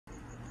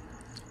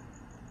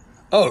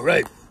Oh,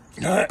 right.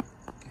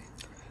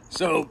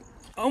 So,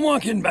 I'm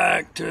walking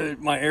back to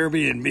my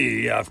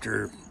Airbnb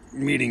after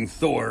meeting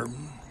Thor.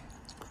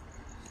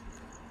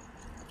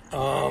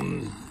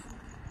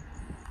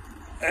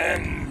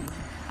 And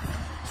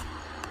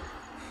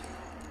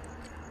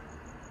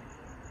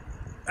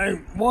I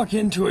walk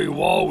into a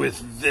wall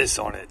with this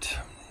on it.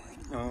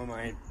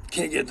 I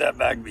can't get that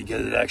back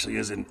because it actually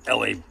is an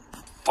LA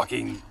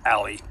fucking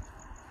alley.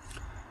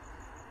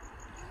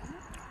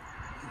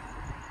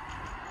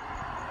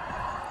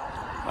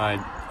 I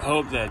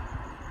hope that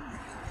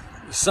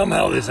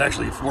somehow this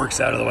actually works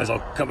out, otherwise I'll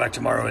come back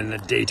tomorrow in the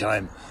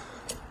daytime.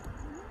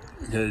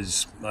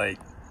 Because, like,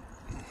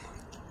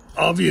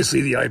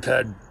 obviously the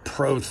iPad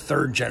Pro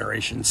 3rd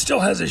generation still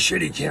has a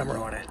shitty camera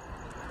on it.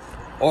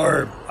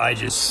 Or I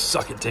just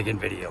suck at taking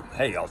video.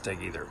 Hey, I'll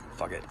take either.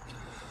 Fuck it.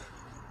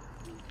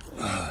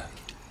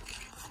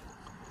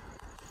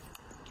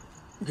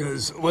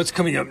 Because what's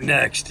coming up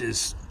next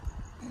is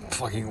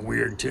fucking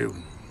weird too.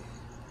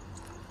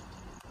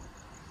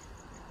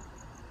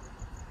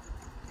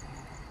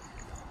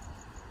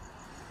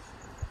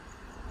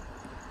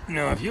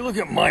 Now, if you look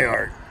at my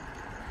art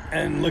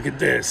and look at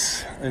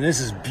this, and this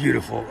is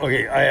beautiful.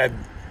 Okay, I'm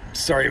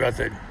sorry about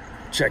the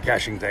check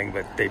cashing thing,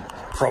 but they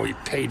probably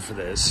paid for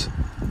this.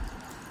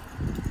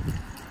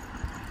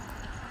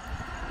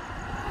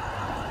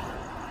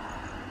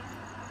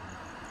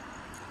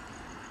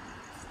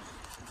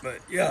 But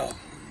yeah,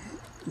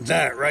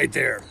 that right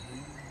there.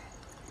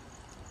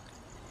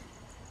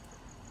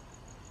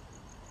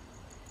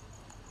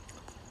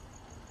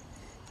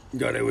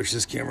 God, I wish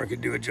this camera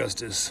could do it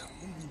justice,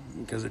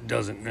 because it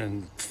doesn't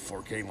in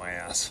 4K my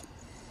ass.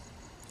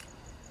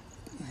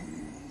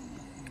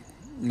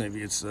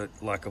 Maybe it's the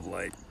lack of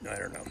light, I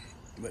don't know.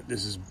 But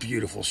this is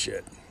beautiful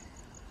shit.